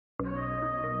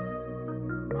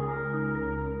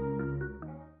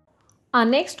Our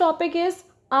next topic is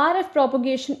RF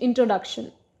propagation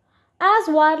introduction. As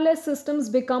wireless systems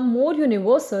become more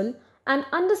universal, an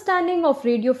understanding of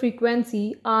radio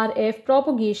frequency RF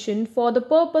propagation for the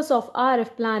purpose of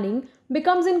RF planning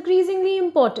becomes increasingly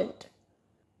important.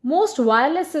 Most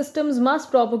wireless systems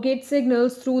must propagate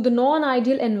signals through the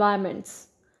non-ideal environments.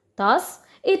 Thus,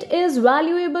 it is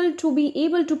valuable to be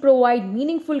able to provide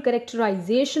meaningful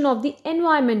characterization of the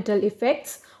environmental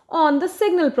effects on the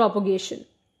signal propagation.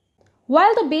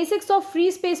 While the basics of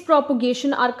free space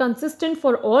propagation are consistent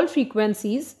for all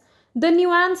frequencies, the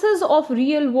nuances of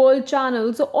real-world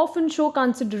channels often show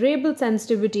considerable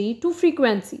sensitivity to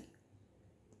frequency.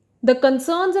 The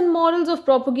concerns and models of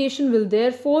propagation will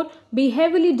therefore be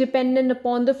heavily dependent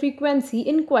upon the frequency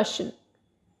in question.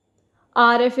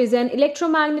 RF is an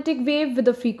electromagnetic wave with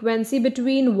a frequency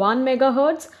between 1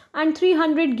 MHz and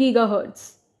 300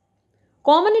 GHz.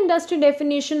 Common industry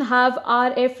definition have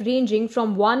RF ranging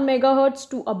from 1 MHz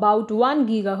to about 1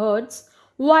 GHz,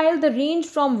 while the range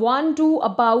from 1 to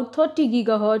about 30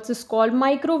 GHz is called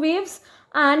microwaves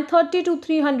and 30 to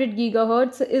 300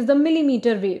 GHz is the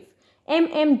millimeter wave,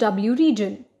 mmW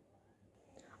region.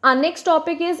 Our next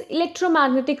topic is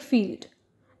electromagnetic field.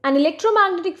 An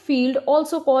electromagnetic field,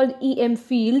 also called EM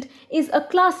field, is a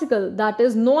classical, that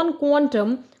is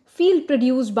non-quantum, field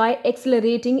produced by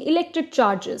accelerating electric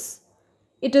charges.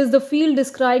 It is the field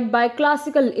described by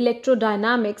classical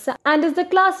electrodynamics and is the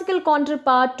classical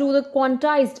counterpart to the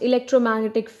quantized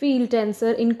electromagnetic field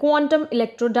tensor in quantum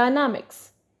electrodynamics.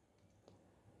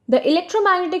 The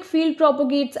electromagnetic field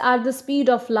propagates at the speed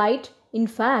of light. In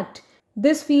fact,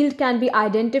 this field can be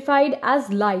identified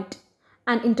as light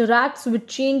and interacts with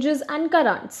changes and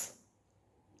currents.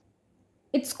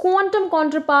 Its quantum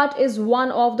counterpart is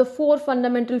one of the four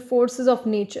fundamental forces of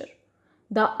nature.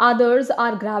 The others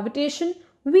are gravitation,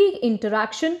 weak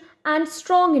interaction, and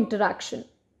strong interaction.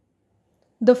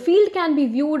 The field can be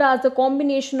viewed as the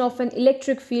combination of an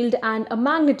electric field and a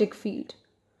magnetic field.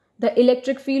 The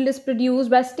electric field is produced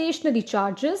by stationary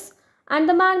charges and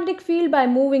the magnetic field by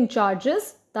moving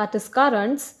charges, that is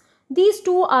currents. These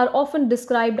two are often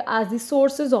described as the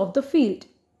sources of the field.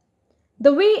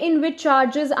 The way in which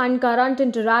charges and current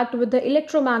interact with the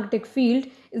electromagnetic field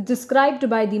is described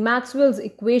by the Maxwell's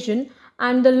equation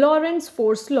and the Lorentz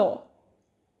force law.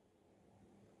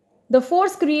 The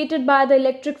force created by the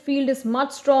electric field is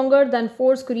much stronger than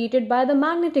force created by the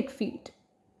magnetic field.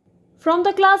 From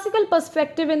the classical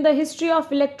perspective in the history of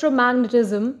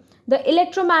electromagnetism, the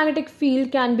electromagnetic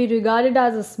field can be regarded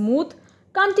as a smooth,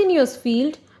 continuous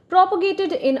field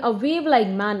propagated in a wave-like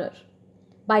manner.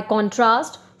 By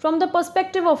contrast, from the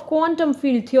perspective of quantum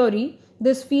field theory,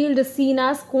 this field is seen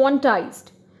as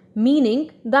quantized,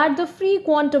 meaning that the free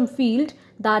quantum field,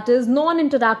 that is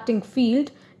non-interacting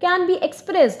field, can be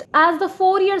expressed as the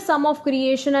Fourier sum of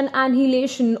creation and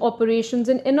annihilation operations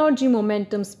in energy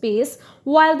momentum space,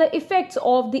 while the effects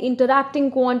of the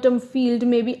interacting quantum field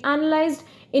may be analyzed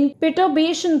in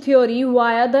perturbation theory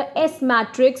via the S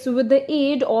matrix with the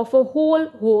aid of a whole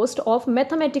host of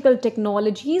mathematical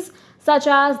technologies such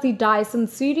as the Dyson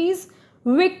series,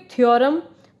 Wick theorem,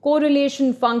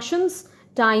 correlation functions,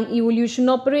 time evolution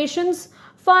operations,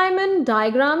 Feynman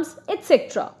diagrams,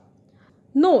 etc.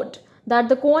 Note that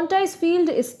the quantized field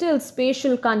is still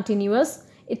spatial continuous.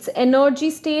 Its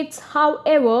energy states,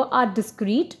 however, are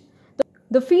discrete.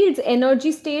 The field's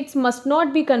energy states must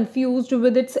not be confused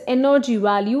with its energy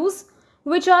values,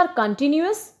 which are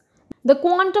continuous. The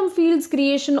quantum field's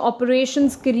creation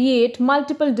operations create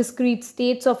multiple discrete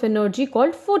states of energy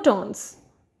called photons.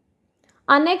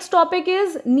 Our next topic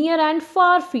is near and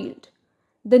far field.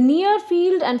 The near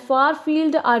field and far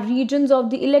field are regions of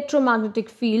the electromagnetic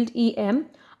field EM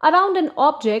around an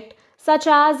object such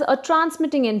as a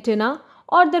transmitting antenna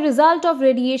or the result of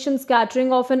radiation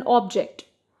scattering of an object.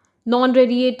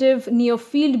 Non-radiative near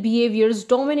field behaviors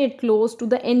dominate close to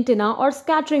the antenna or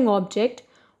scattering object,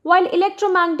 while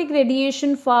electromagnetic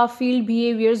radiation far field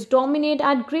behaviors dominate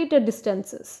at greater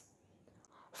distances.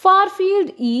 Far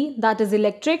field E, that is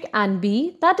electric, and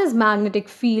B, that is magnetic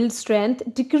field strength,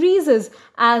 decreases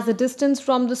as the distance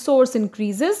from the source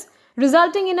increases,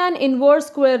 resulting in an inverse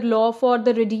square law for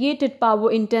the radiated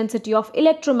power intensity of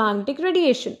electromagnetic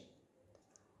radiation.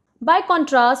 By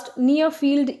contrast, near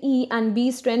field E and B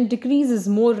strength decreases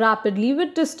more rapidly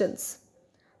with distance.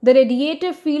 The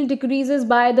radiative field decreases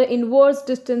by the inverse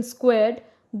distance squared,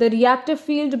 the reactive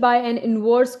field by an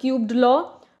inverse cubed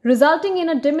law, resulting in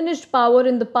a diminished power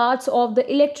in the parts of the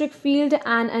electric field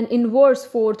and an inverse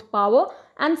fourth power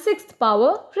and sixth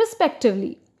power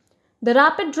respectively. The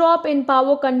rapid drop in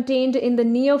power contained in the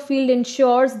near field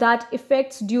ensures that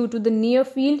effects due to the near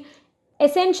field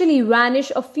essentially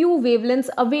vanish a few wavelengths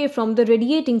away from the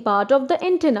radiating part of the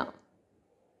antenna.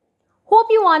 Hope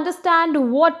you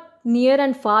understand what near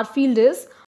and far field is.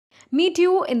 Meet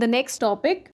you in the next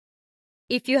topic.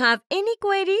 If you have any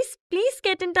queries, please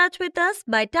get in touch with us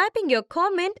by typing your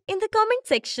comment in the comment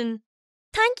section.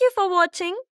 Thank you for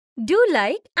watching. Do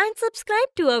like and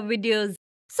subscribe to our videos.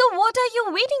 So what are you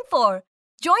waiting for?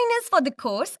 Join us for the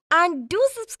course and do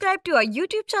subscribe to our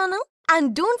YouTube channel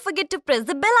and don't forget to press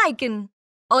the bell icon.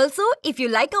 Also, if you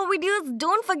like our videos,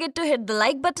 don't forget to hit the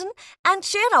like button and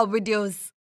share our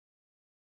videos.